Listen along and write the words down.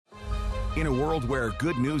In a world where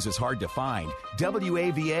good news is hard to find,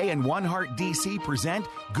 WAVA and One Heart DC present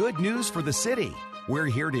Good News for the City. We're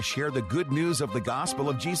here to share the good news of the gospel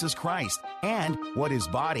of Jesus Christ and what his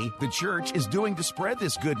body, the church, is doing to spread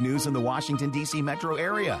this good news in the Washington, D.C. metro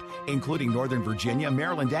area, including Northern Virginia,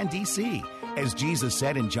 Maryland, and D.C. As Jesus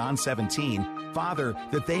said in John 17, Father,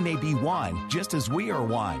 that they may be one, just as we are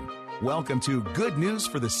one. Welcome to Good News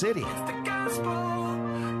for the City. It's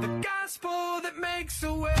the gospel that makes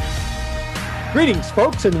a way. Greetings,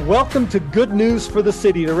 folks, and welcome to Good News for the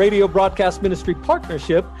City, the radio broadcast ministry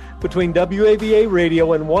partnership between WAVA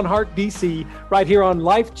Radio and One Heart DC, right here on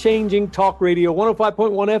Life-Changing Talk Radio,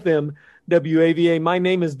 105.1 FM, WAVA. My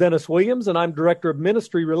name is Dennis Williams, and I'm Director of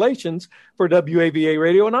Ministry Relations for WAVA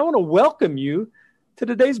Radio, and I want to welcome you to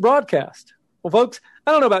today's broadcast. Well, folks,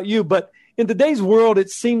 I don't know about you, but in today's world, it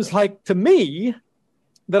seems like to me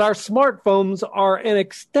that our smartphones are an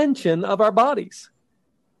extension of our bodies.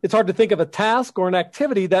 It's hard to think of a task or an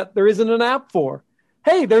activity that there isn't an app for.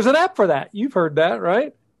 Hey, there's an app for that. You've heard that,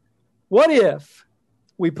 right? What if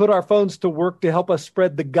we put our phones to work to help us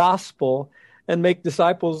spread the gospel and make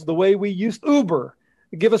disciples the way we used Uber,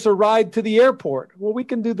 give us a ride to the airport? Well, we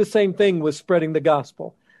can do the same thing with spreading the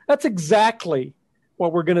gospel. That's exactly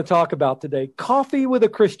what we're going to talk about today. Coffee with a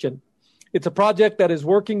Christian. It's a project that is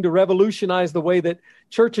working to revolutionize the way that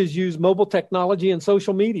churches use mobile technology and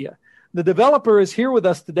social media. The developer is here with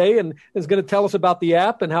us today and is going to tell us about the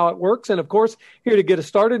app and how it works. And of course, here to get us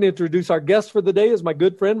started and introduce our guest for the day is my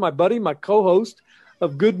good friend, my buddy, my co-host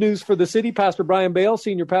of Good News for the City, Pastor Brian Bale,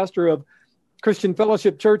 Senior Pastor of Christian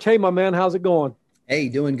Fellowship Church. Hey, my man, how's it going? Hey,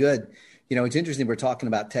 doing good. You know, it's interesting. We're talking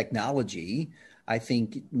about technology. I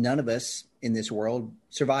think none of us in this world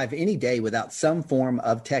survive any day without some form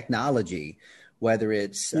of technology. Whether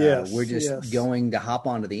it's we're just going to hop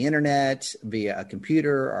onto the internet via a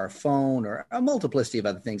computer or a phone or a multiplicity of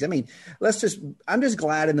other things. I mean, I'm just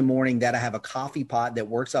glad in the morning that I have a coffee pot that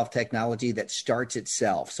works off technology that starts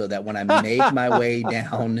itself so that when I make my way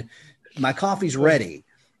down, my coffee's ready,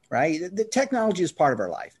 right? The technology is part of our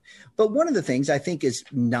life. But one of the things I think is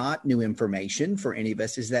not new information for any of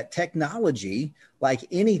us is that technology, like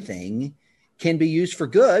anything, can be used for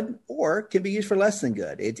good or can be used for less than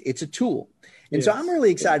good. It's a tool. And so I'm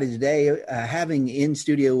really excited today having in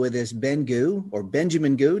studio with us Ben Gu or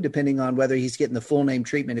Benjamin Gu, depending on whether he's getting the full name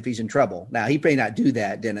treatment if he's in trouble. Now, he may not do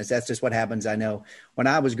that, Dennis. That's just what happens. I know when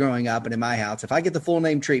I was growing up and in my house, if I get the full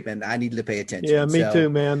name treatment, I needed to pay attention. Yeah, me too,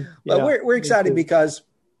 man. But we're excited because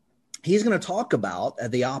he's going to talk about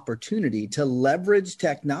the opportunity to leverage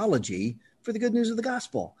technology for the good news of the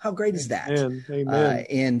gospel. How great is that? Amen.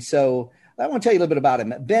 And so I want to tell you a little bit about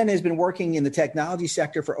him. Ben has been working in the technology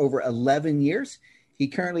sector for over 11 years. He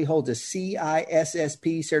currently holds a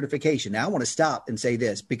CISSP certification. Now, I want to stop and say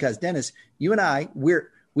this because, Dennis, you and I,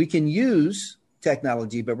 we can use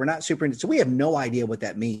technology, but we're not super. So we have no idea what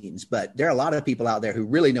that means. But there are a lot of people out there who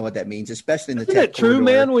really know what that means, especially in the tech. Isn't it true,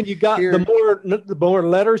 man? When you got the more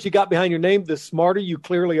letters you got behind your name, the smarter you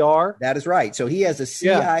clearly are. That is right. So he has a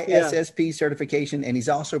CISSP certification, and he's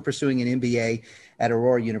also pursuing an MBA at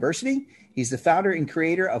Aurora University. He's the founder and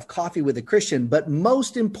creator of Coffee with a Christian. But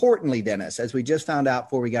most importantly, Dennis, as we just found out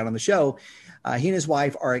before we got on the show, he and his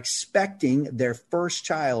wife are expecting their first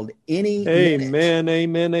child any minute.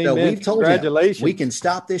 Amen. So we've told him we can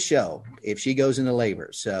stop this show if she goes into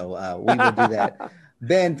labor. So we will do that.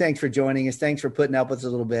 Ben, thanks for joining us. Thanks for putting up with us a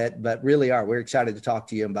little bit. But really we're excited to talk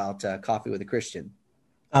to you about Coffee with a Christian.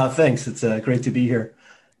 Thanks. It's great to be here.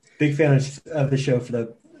 Big fan of the show for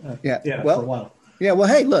a while. Yeah, well,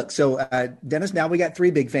 hey, look, so Dennis, now we got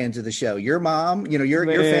 3 big fans of the show. Your mom, your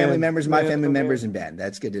family members, my family members, and Ben.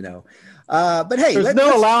 That's good to know. But hey, there's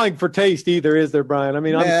no allowing for taste either, is there, Brian? I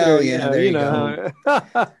mean, I'm sure you know.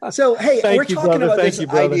 So, hey, we're talking about this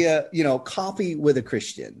idea, coffee with a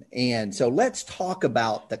Christian. And so let's talk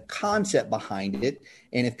about the concept behind it.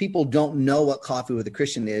 And if people don't know what Coffee with a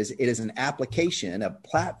Christian is, it is an application, a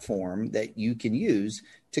platform that you can use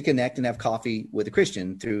to connect and have coffee with a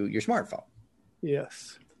Christian through your smartphone.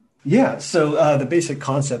 Yes. Yeah. So the basic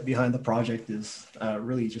concept behind the project is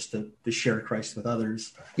really just to share Christ with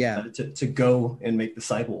others, to go and make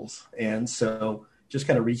disciples. And so just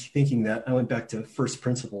kind of rethinking that, I went back to first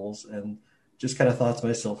principles and just kind of thought to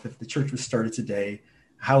myself, if the church was started today,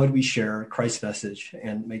 how would we share Christ's message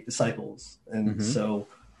and make disciples? And so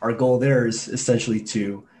our goal there is essentially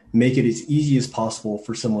to make it as easy as possible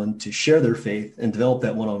for someone to share their faith and develop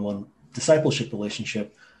that one-on-one discipleship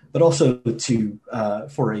relationship, but also to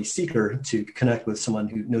for a seeker to connect with someone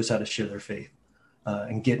who knows how to share their faith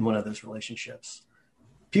and get in one of those relationships.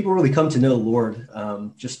 People really come to know the Lord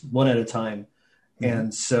just one at a time.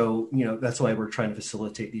 And so, that's why we're trying to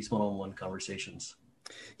facilitate these one-on-one conversations.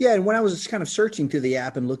 Yeah. And when I was kind of searching through the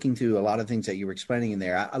app and looking through a lot of things that you were explaining in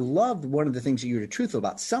there, I loved one of the things that you were truthful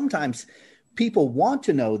about. Sometimes people want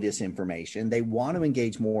to know this information. They want to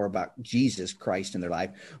engage more about Jesus Christ in their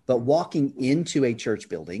life, but walking into a church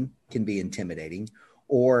building can be intimidating,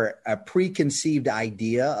 or a preconceived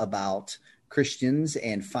idea about Christians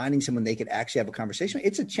and finding someone they could actually have a conversation with.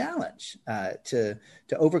 It's a challenge to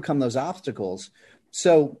overcome those obstacles.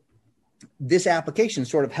 So this application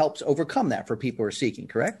sort of helps overcome that for people who are seeking,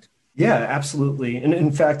 correct? Yeah, absolutely. And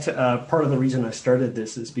in fact, part of the reason I started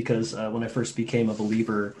this is because when I first became a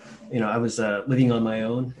believer, I was living on my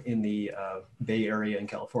own in the Bay Area in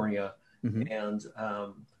California, and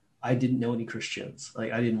I didn't know any Christians.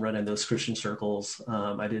 Like, I didn't run in those Christian circles.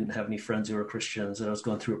 I didn't have any friends who were Christians, and I was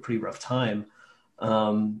going through a pretty rough time.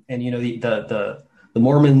 And the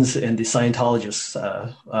Mormons and the Scientologists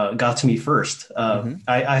got to me first.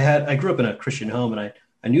 I grew up in a Christian home, and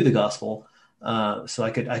I knew the gospel, so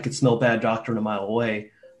I could smell bad doctrine a mile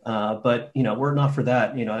away. But we're not for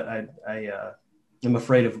that. I'm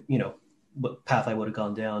afraid of what path I would have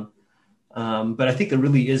gone down. But I think there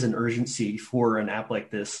really is an urgency for an app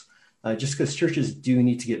like this, just because churches do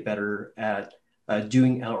need to get better at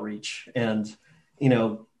doing outreach. And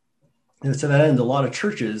to that end, a lot of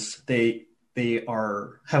churches they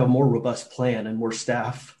have a more robust plan and more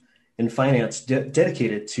staff and finance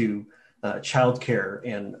dedicated to childcare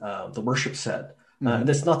and the worship set.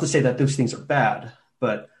 That's not to say that those things are bad,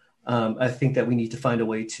 but I think that we need to find a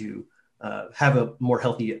way to have a more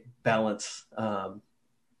healthy balance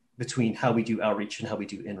between how we do outreach and how we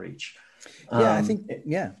do inreach.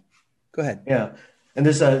 Go ahead. Yeah. And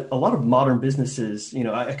there's a lot of modern businesses,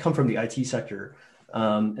 I come from the IT sector,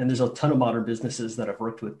 and there's a ton of modern businesses that I've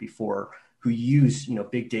worked with before who use,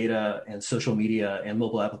 big data and social media and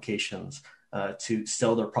mobile applications to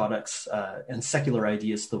sell their products and secular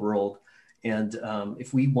ideas to the world. And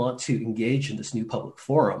if we want to engage in this new public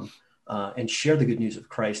forum and share the good news of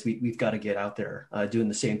Christ, we've got to get out there doing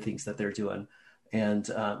the same things that they're doing. And,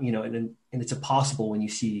 and it's impossible when you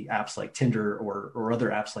see apps like Tinder or other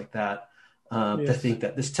apps like that to think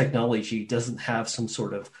that this technology doesn't have some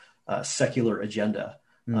sort of secular agenda.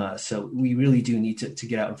 So we really do need to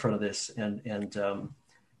get out in front of this and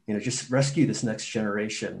just rescue this next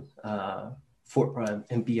generation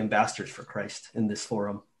and be ambassadors for Christ in this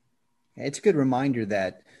forum. It's a good reminder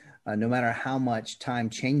that no matter how much time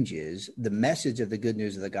changes, the message of the good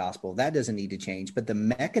news of the gospel, that doesn't need to change, but the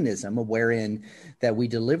mechanism of wherein that we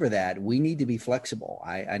deliver that, we need to be flexible.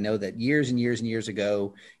 I know that years and years and years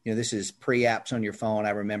ago, this is pre-apps on your phone.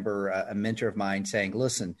 I remember a mentor of mine saying,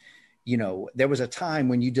 listen, there was a time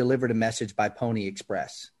when you delivered a message by Pony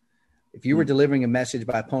Express. If you were delivering a message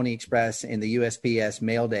by Pony Express in the USPS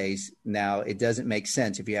mail days, now it doesn't make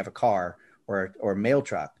sense if you have a car or a mail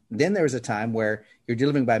truck. Then there was a time where you're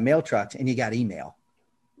delivering by mail trucks and you got email.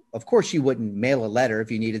 Of course, you wouldn't mail a letter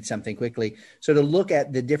if you needed something quickly. So to look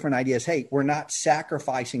at the different ideas, hey, we're not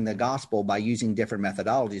sacrificing the gospel by using different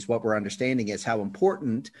methodologies. What we're understanding is how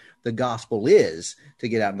important the gospel is to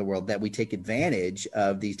get out in the world, that we take advantage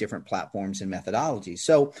of these different platforms and methodologies.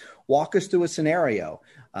 So walk us through a scenario.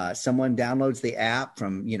 Someone downloads the app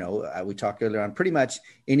from, we talked earlier on, pretty much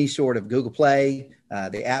any sort of Google Play,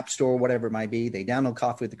 the App Store, whatever it might be. They download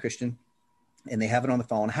Coffee with the Christian and they have it on the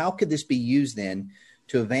phone. How could this be used then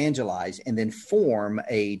to evangelize and then form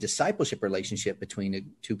a discipleship relationship between the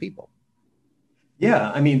two people?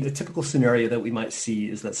 Yeah, the typical scenario that we might see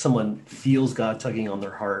is that someone feels God tugging on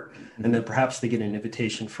their heart, and then perhaps they get an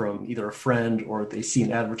invitation from either a friend or they see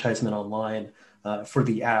an advertisement online for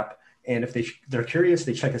the app. And if they're curious,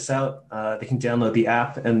 they check us out, they can download the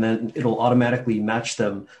app, and then it'll automatically match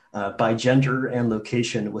them by gender and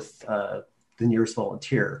location with the nearest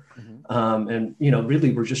volunteer. And,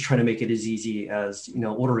 really, we're just trying to make it as easy as,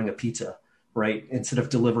 ordering a pizza, right? Instead of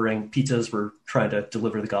delivering pizzas, we're trying to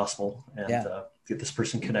deliver the gospel and get this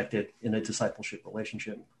person connected in a discipleship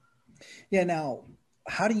relationship. Yeah. Now,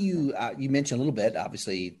 how do you mentioned a little bit,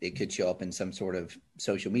 obviously it could show up in some sort of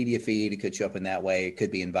social media feed. It could show up in that way. It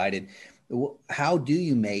could be invited. How do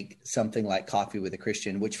you make something like Coffee with a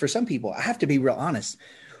Christian, which for some people, I have to be real honest,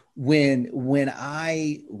 when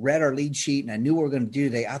I read our lead sheet and I knew what we were going to do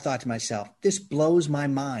today, I thought to myself, this blows my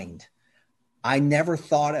mind. I never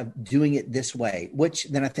thought of doing it this way, which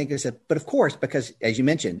then I think is but of course, because as you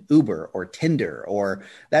mentioned, Uber or Tinder, or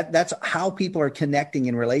that's how people are connecting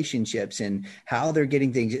in relationships and how they're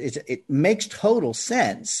getting things. It makes total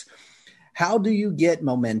sense. How do you get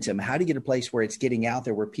momentum? How do you get a place where it's getting out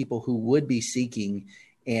there where people who would be seeking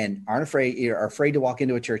and are afraid to walk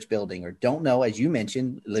into a church building, or don't know, as you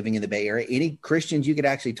mentioned, living in the Bay Area, any Christians you could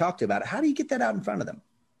actually talk to about it, how do you get that out in front of them?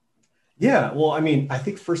 Yeah, well, I mean, I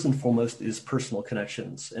think first and foremost is personal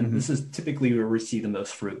connections. And this is typically where we see the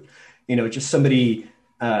most fruit. Just somebody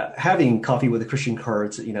having coffee with a Christian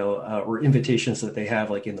cards, or invitations that they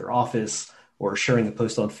have like in their office, or sharing a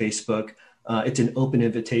post on Facebook. It's an open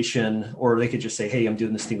invitation, or they could just say, hey, I'm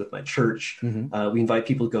doing this thing with my church. We invite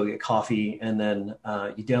people to go get coffee, and then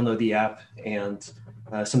you download the app, and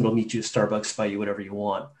someone will meet you at Starbucks, buy you whatever you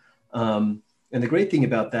want. And the great thing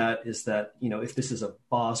about that is that, if this is a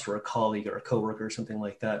boss or a colleague or a coworker or something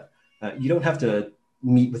like that, you don't have to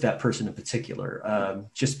meet with that person in particular,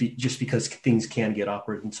 just because things can get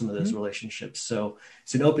awkward in some of those relationships. So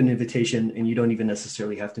it's an open invitation, and you don't even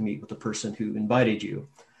necessarily have to meet with the person who invited you.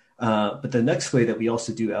 But the next way that we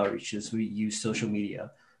also do outreach is we use social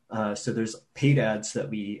media. So there's paid ads that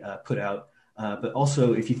we put out. But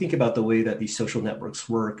also, if you think about the way that these social networks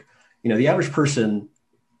work, the average person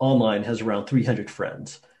online has around 300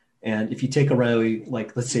 friends. And if you take around,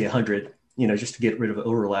 like, let's say 100, just to get rid of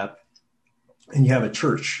overlap, and you have a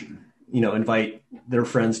church, invite their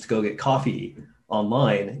friends to go get coffee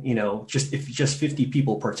online, if just 50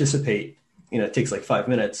 people participate, it takes like 5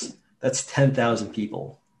 minutes, that's 10,000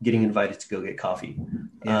 people getting invited to go get coffee.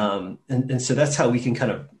 Yeah. And so that's how we can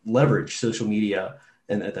kind of leverage social media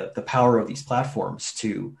and the power of these platforms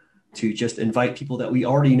to just invite people that we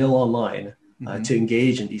already know online to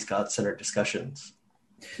engage in these God-centered discussions.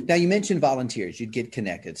 Now, you mentioned volunteers, you'd get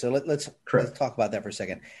connected. So let's talk about that for a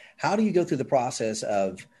second. How do you go through the process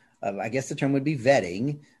of I guess the term would be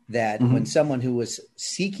vetting, that when someone who was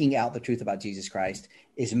seeking out the truth about Jesus Christ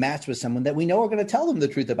is matched with someone that we know are going to tell them the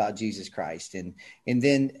truth about Jesus Christ? And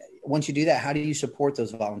then once you do that, how do you support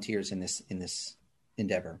those volunteers in this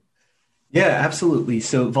endeavor? Yeah, absolutely.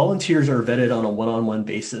 So volunteers are vetted on a one-on-one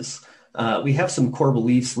basis. We have some core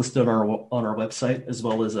beliefs listed on our website, as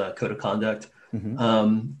well as a code of conduct.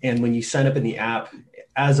 And when you sign up in the app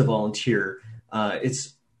as a volunteer,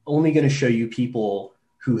 it's only going to show you people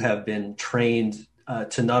who have been trained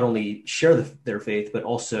to not only share their faith, but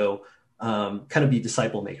also kind of be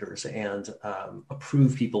disciple makers and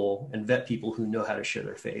approve people and vet people who know how to share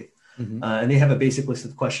their faith. And they have a basic list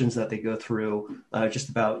of questions that they go through, just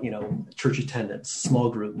about, church attendance, small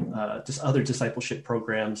group, just other discipleship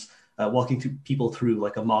programs, walking people through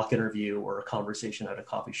like a mock interview or a conversation at a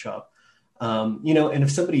coffee shop. And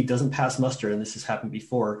if somebody doesn't pass muster, and this has happened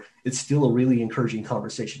before, it's still a really encouraging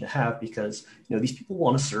conversation to have, because, these people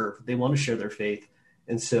want to serve, they want to share their faith.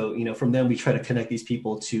 And so, from them, we try to connect these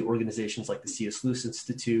people to organizations like the C.S. Lewis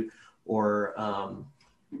Institute, or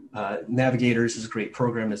Navigators is a great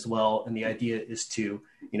program as well. And the idea is to,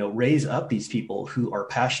 raise up these people who are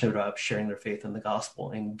passionate about sharing their faith in the gospel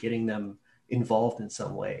and getting them involved in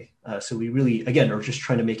some way. So we really, again, are just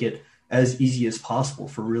trying to make it as easy as possible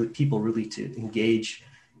for people to engage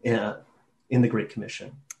in the Great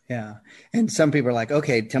Commission. Yeah. And some people are like,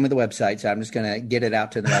 okay, tell me the website. So I'm just going to get it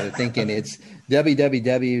out to them rather thinking it's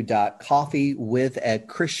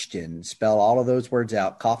www.coffeewithachristian. Spell all of those words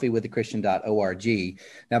out, coffeewithachristian.org.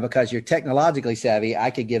 Now, because you're technologically savvy,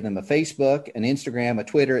 I could give them a Facebook, an Instagram, a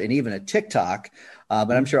Twitter, and even a TikTok.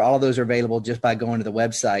 But I'm sure all of those are available just by going to the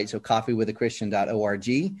website. So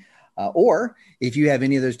coffeewithachristian.org. Or if you have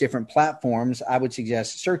any of those different platforms, I would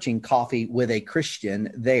suggest searching Coffee with a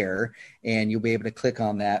Christian there, and you'll be able to click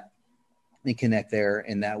on that and connect there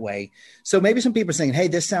in that way. So maybe some people are saying, hey,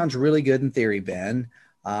 this sounds really good in theory, Ben.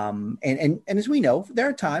 And as we know, there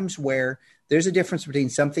are times where there's a difference between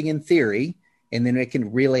something in theory and then it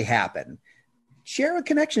can really happen. Share a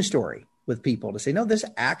connection story with people to say, no, this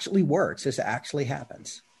actually works. This actually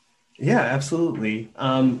happens. Yeah, absolutely.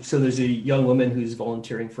 So there's a young woman who's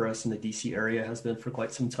volunteering for us in the DC area, has been for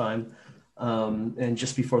quite some time. And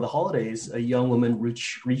just before the holidays, a young woman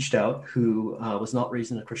reached out who was not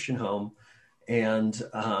raised in a Christian home, and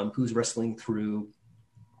who's wrestling through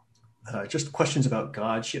just questions about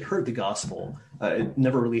God. She had heard the gospel. It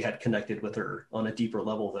never really had connected with her on a deeper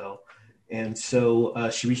level, though. And so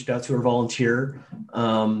she reached out to her volunteer,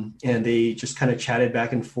 and they just kind of chatted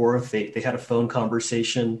back and forth. They had a phone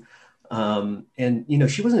conversation. And,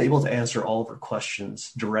 she wasn't able to answer all of her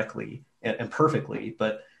questions directly and perfectly,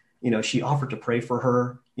 but, she offered to pray for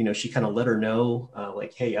her. She kind of let her know,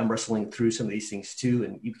 like, hey, I'm wrestling through some of these things too,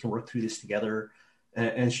 and you can work through this together.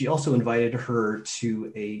 And she also invited her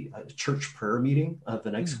to a church prayer meeting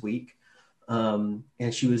the next week. And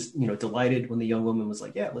she was, delighted when the young woman was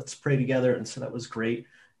like, yeah, let's pray together. And so that was great.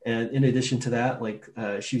 And in addition to that, like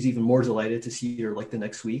she was even more delighted to see her like the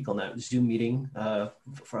next week on that Zoom meeting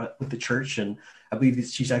with the church. And I believe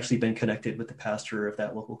she's actually been connected with the pastor of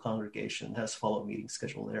that local congregation, has follow-up meetings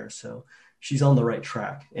scheduled there. So she's on the right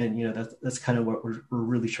track. And, you know, that's kind of what we're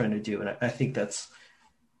really trying to do. And I think that's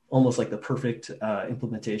almost like the perfect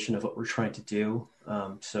implementation of what we're trying to do.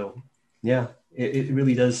 So yeah, it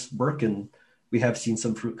really does work, and we have seen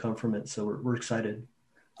some fruit come from it. So we're excited.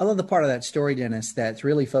 I love the part of that story, Dennis, that's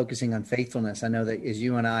really focusing on faithfulness. I know that as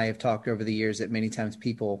you and I have talked over the years, that many times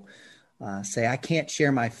people say, I can't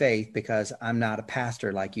share my faith because I'm not a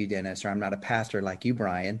pastor like you, Dennis, or I'm not a pastor like you,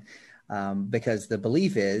 Brian, because the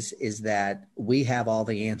belief is that we have all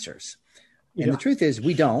the answers. And the truth is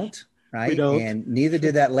we don't, right? We don't. And neither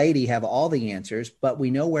did that lady have all the answers, but we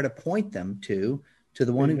know where to point them to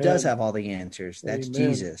the one who does have all the answers. That's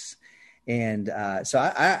Jesus. And so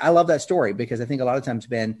I love that story, because I think a lot of times,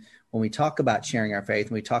 Ben, when we talk about sharing our faith,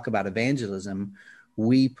 when we talk about evangelism,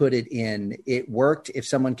 we put it in, it worked if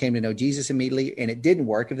someone came to know Jesus immediately, and it didn't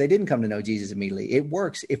work if they didn't come to know Jesus immediately. It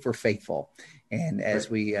works if we're faithful. And as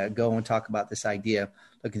we go and talk about this idea,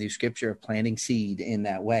 looking through scripture, of planting seed in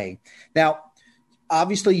that way. Now,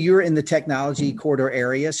 obviously, you're in the technology corridor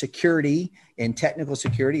area. Security and technical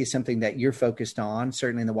security is something that you're focused on,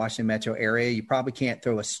 certainly in the Washington metro area. You probably can't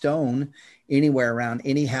throw a stone anywhere around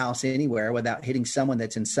any house anywhere without hitting someone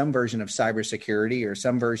that's in some version of cybersecurity or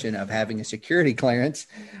some version of having a security clearance.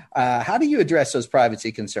 How do you address those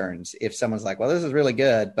privacy concerns if someone's like, well, this is really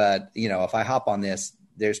good, but you know, if I hop on this,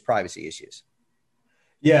 there's privacy issues?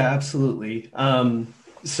 Yeah, absolutely.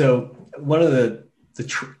 So one of the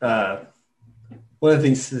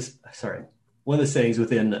sayings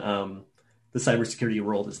within the cybersecurity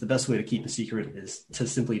world is the best way to keep a secret is to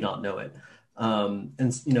simply not know it.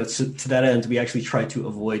 And, you know, to that end, we actually try to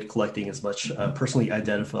avoid collecting as much personally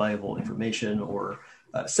identifiable information or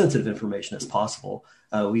sensitive information as possible.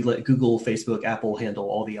 We let Google, Facebook, Apple handle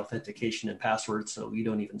all the authentication and passwords, so we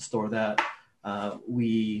don't even store that.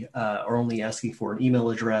 We are only asking for an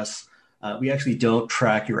email address. We actually don't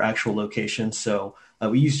track your actual location. So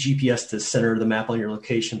we use GPS to center the map on your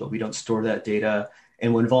location, but we don't store that data.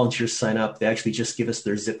 And when volunteers sign up, they actually just give us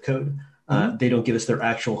their zip code. They don't give us their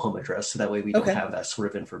actual home address. So that way we don't have that sort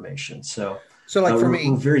of information. So like for me,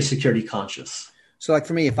 we're very security conscious. So like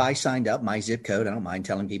for me, if I signed up, my zip code, I don't mind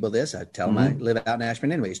telling people this. I tell them I live out in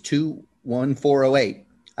Ashburn anyways, 21408.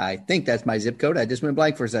 I think that's my zip code. I just went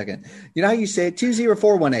blank for a second. You know how you say it?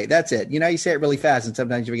 20418. That's it. You know how you say it really fast, and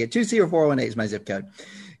sometimes you forget. 20418 is my zip code.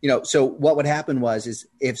 You know, so what would happen is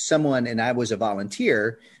if someone, and I was a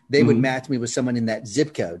volunteer, they would match me with someone in that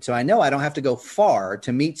zip code. So I know I don't have to go far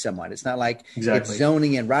to meet someone. It's not like it's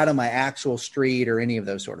zoning in right on my actual street or any of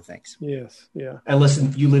those sort of things. Yes. Yeah.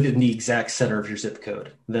 Unless you live in the exact center of your zip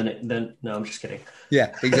code, then no, I'm just kidding.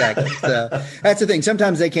 Yeah, exactly. So that's the thing.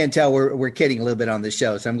 Sometimes they can't tell we're kidding a little bit on the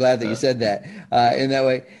show. So I'm glad that you said that in that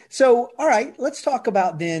way. So, all right, let's talk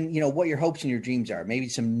about then, you know, what your hopes and your dreams are. Maybe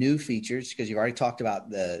some new features, because you've already talked about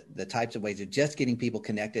the types of ways of just getting people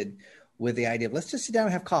connected with the idea of let's just sit down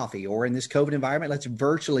and have coffee, or in this COVID environment, let's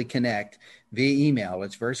virtually connect via email.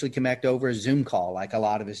 Let's virtually connect over a Zoom call like a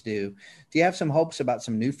lot of us do. Do you have some hopes about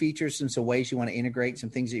some new features and some ways you want to integrate,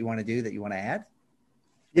 some things that you want to do that you want to add?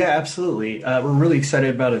 Yeah, absolutely. We're really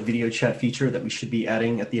excited about a video chat feature that we should be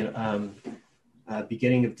adding at the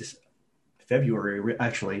beginning of February,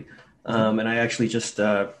 actually. And I actually just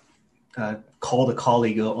called a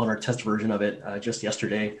colleague on our test version of it just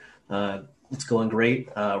yesterday. It's going great.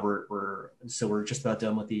 We're just about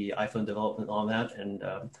done with the iPhone development on that, and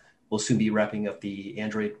we'll soon be wrapping up the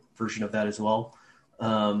Android version of that as well.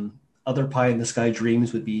 Other pie in the sky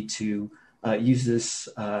dreams would be to use this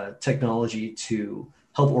technology to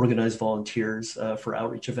help organize volunteers for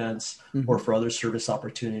outreach events or for other service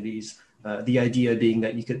opportunities. The idea being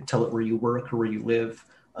that you could tell it where you work or where you live,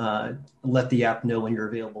 let the app know when you're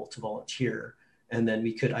available to volunteer. And then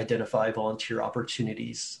we could identify volunteer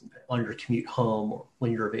opportunities on your commute home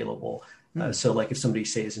when you're available. So like if somebody,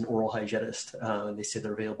 say, is an oral hygienist and they say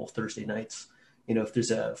they're available Thursday nights, you know, if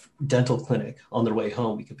there's a dental clinic on their way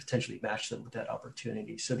home, we could potentially match them with that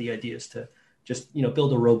opportunity. So the idea is to just, you know,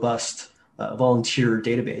 build a robust volunteer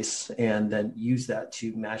database and then use that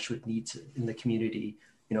to match with needs in the community,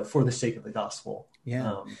 you know, for the sake of the gospel.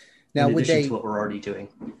 Yeah. Now, in addition to what we're already doing.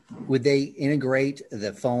 Would they integrate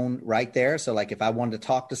the phone right there? So like if I wanted to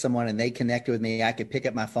talk to someone and they connected with me, I could pick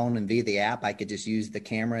up my phone and via the app, I could just use the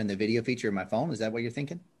camera and the video feature of my phone. Is that what you're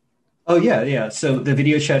thinking? Oh, yeah. So the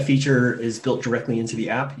video chat feature is built directly into the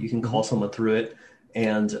app. You can call someone through it.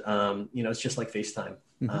 And, you know, it's just like FaceTime.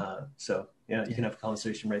 So, yeah, you can have a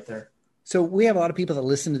conversation right there. So we have a lot of people that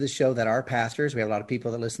listen to the show that are pastors. We have a lot of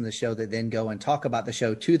people that listen to the show that then go and talk about the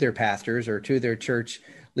show to their pastors or to their church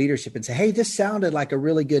leadership and say, hey, this sounded like a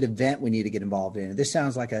really good event we need to get involved in. This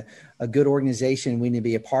sounds like a good organization we need to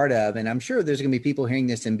be a part of. And I'm sure there's going to be people hearing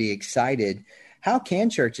this and be excited. How can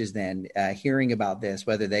churches then, hearing about this,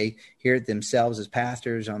 whether they hear it themselves as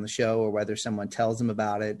pastors on the show or whether someone tells them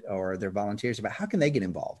about it or they're volunteers about, how can they get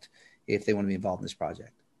involved if they want to be involved in this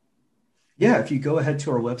project? Yeah, if you go ahead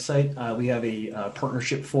to our website, we have a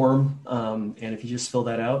partnership form. And if you just fill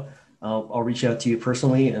that out, I'll reach out to you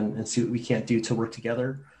personally and see what we can't do to work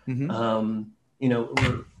together. Mm-hmm. Go.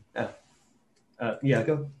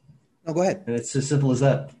 No, go ahead. And it's as simple as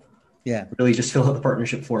that. Yeah. Really just fill out the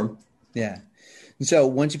partnership form. Yeah. And so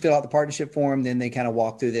once you fill out the partnership form, then they kind of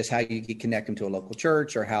walk through this, how you can connect them to a local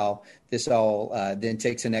church or how this all then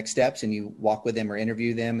takes the next steps and you walk with them or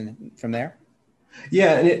interview them and from there.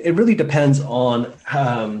 Yeah, and it really depends on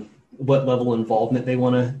what level of involvement they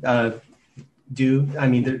want to do. I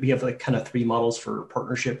mean, we have like kind of three models for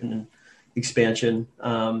partnership and expansion.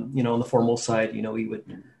 On the formal side, we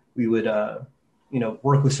would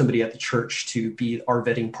work with somebody at the church to be our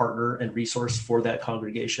vetting partner and resource for that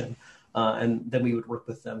congregation, and then we would work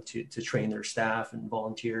with them to train their staff and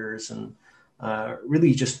volunteers and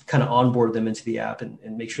really just kind of onboard them into the app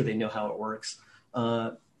and make sure they know how it works.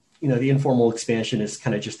 The informal expansion is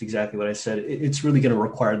kind of just exactly what I said. It's really going to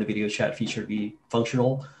require the video chat feature to be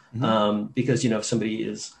functional, because, if somebody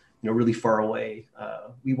is, really far away,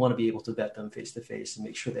 we want to be able to vet them face to face and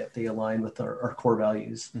make sure that they align with our core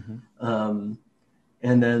values. Mm-hmm.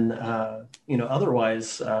 And then,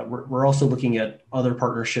 otherwise, we're also looking at other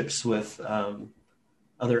partnerships with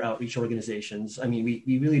other outreach organizations. I mean,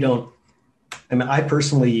 we really don't, I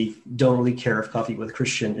personally don't really care if Coffee with a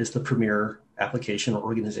Christian is the premier application or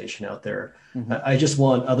organization out there. Mm-hmm. I just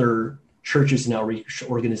want other churches and outreach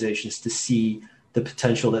organizations to see the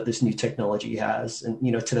potential that this new technology has. And,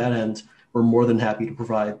 to that end, we're more than happy to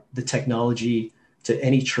provide the technology to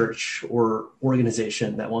any church or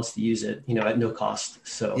organization that wants to use it, at no cost.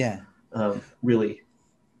 So really.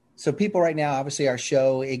 So people right now, obviously our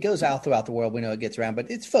show, it goes out throughout the world. We know it gets around,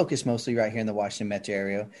 but it's focused mostly right here in the Washington metro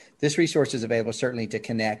area. This resource is available certainly to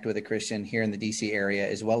connect with a Christian here in the DC area,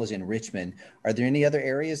 as well as in Richmond. Are there any other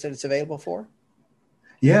areas that it's available for?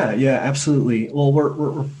 Yeah, absolutely. Well,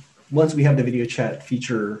 we're once we have the video chat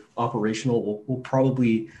feature operational, we'll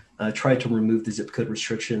probably try to remove the zip code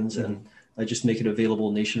restrictions and just make it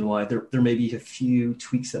available nationwide. There may be a few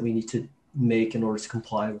tweaks that we need to make in order to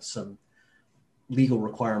comply with some legal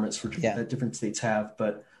requirements that different states have,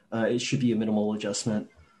 but it should be a minimal adjustment.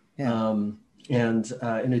 Yeah. And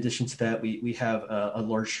in addition to that, we have a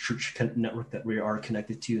large church network that we are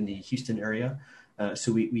connected to in the Houston area.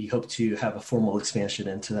 So we hope to have a formal expansion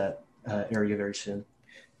into that area very soon.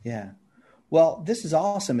 Yeah. Well, this is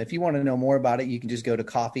awesome. If you want to know more about it, you can just go to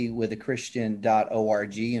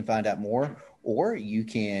coffeewithachristian.org and find out more, or you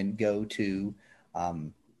can go to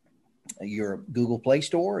your Google Play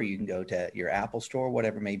Store, or you can go to your Apple Store,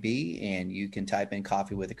 whatever it may be, and you can type in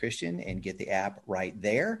Coffee with a Christian and get the app right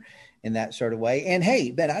there in that sort of way. And hey,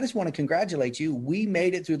 Ben, I just want to congratulate you. We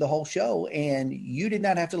made it through the whole show and you did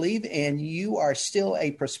not have to leave, and you are still a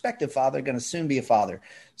prospective father, going to soon be a father.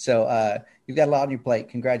 So you've got a lot on your plate.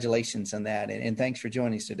 Congratulations on that. And thanks for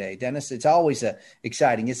joining us today. Dennis, it's always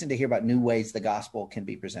exciting, isn't it, to hear about new ways the gospel can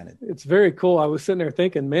be presented. It's very cool. I was sitting there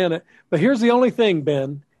thinking, man, but here's the only thing,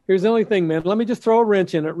 Ben. Here's the only thing, man. Let me just throw a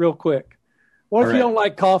wrench in it real quick. What if you don't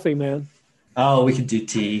like coffee, man? Oh, we could do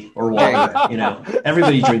tea or water.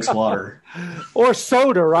 Everybody drinks water. Or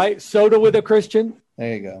soda, right? Soda with a Christian.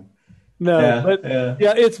 There you go. No,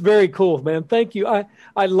 it's very cool, man. Thank you.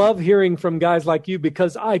 I love hearing from guys like you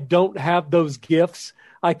because I don't have those gifts.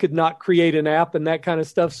 I could not create an app and that kind of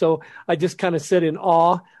stuff. So I just kind of sit in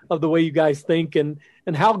awe of the way you guys think and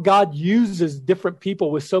how God uses different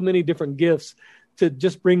people with so many different gifts to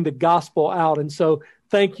just bring the gospel out. And so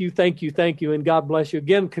thank you. And God bless you.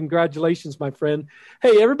 Again, congratulations, my friend.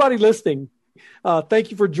 Hey, everybody listening,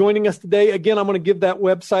 thank you for joining us today. Again, I'm going to give that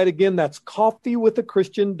website again. That's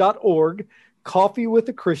coffeewithachristian.org,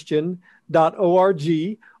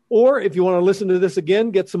 coffeewithachristian.org. Or if you want to listen to this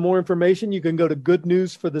again, get some more information, you can go to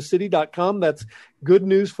goodnewsforthecity.com. That's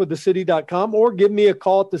goodnewsforthecity.com. Or give me a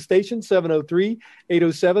call at the station,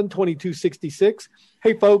 703-807-2266.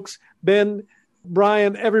 Hey, folks, Ben,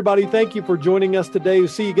 Brian, everybody, thank you for joining us today. We'll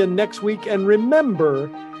see you again next week. And remember,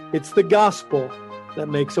 it's the gospel that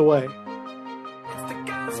makes a way. It's the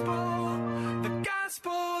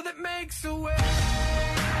gospel that makes a way.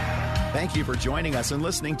 Thank you for joining us and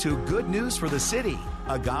listening to Good News for the City,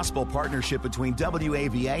 a gospel partnership between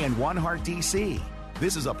WAVA and One Heart DC.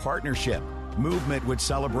 This is a partnership movement which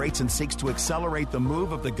celebrates and seeks to accelerate the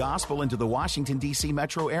move of the gospel into the Washington, D.C.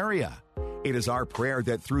 metro area. It is our prayer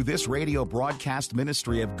that through this radio broadcast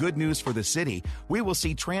ministry of Good News for the City, we will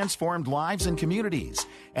see transformed lives and communities,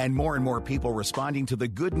 and more people responding to the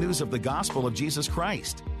good news of the gospel of Jesus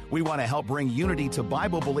Christ. We want to help bring unity to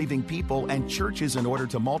Bible-believing people and churches in order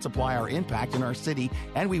to multiply our impact in our city,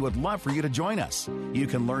 and we would love for you to join us. You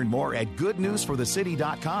can learn more at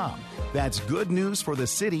goodnewsforthecity.com. That's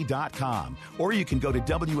goodnewsforthecity.com. Or you can go to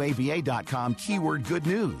WAVA.com, keyword good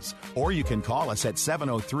news. Or you can call us at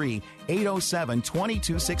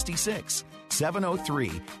 703-807-2266.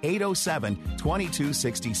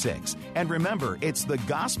 703-807-2266. And remember, it's the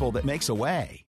gospel that makes a way.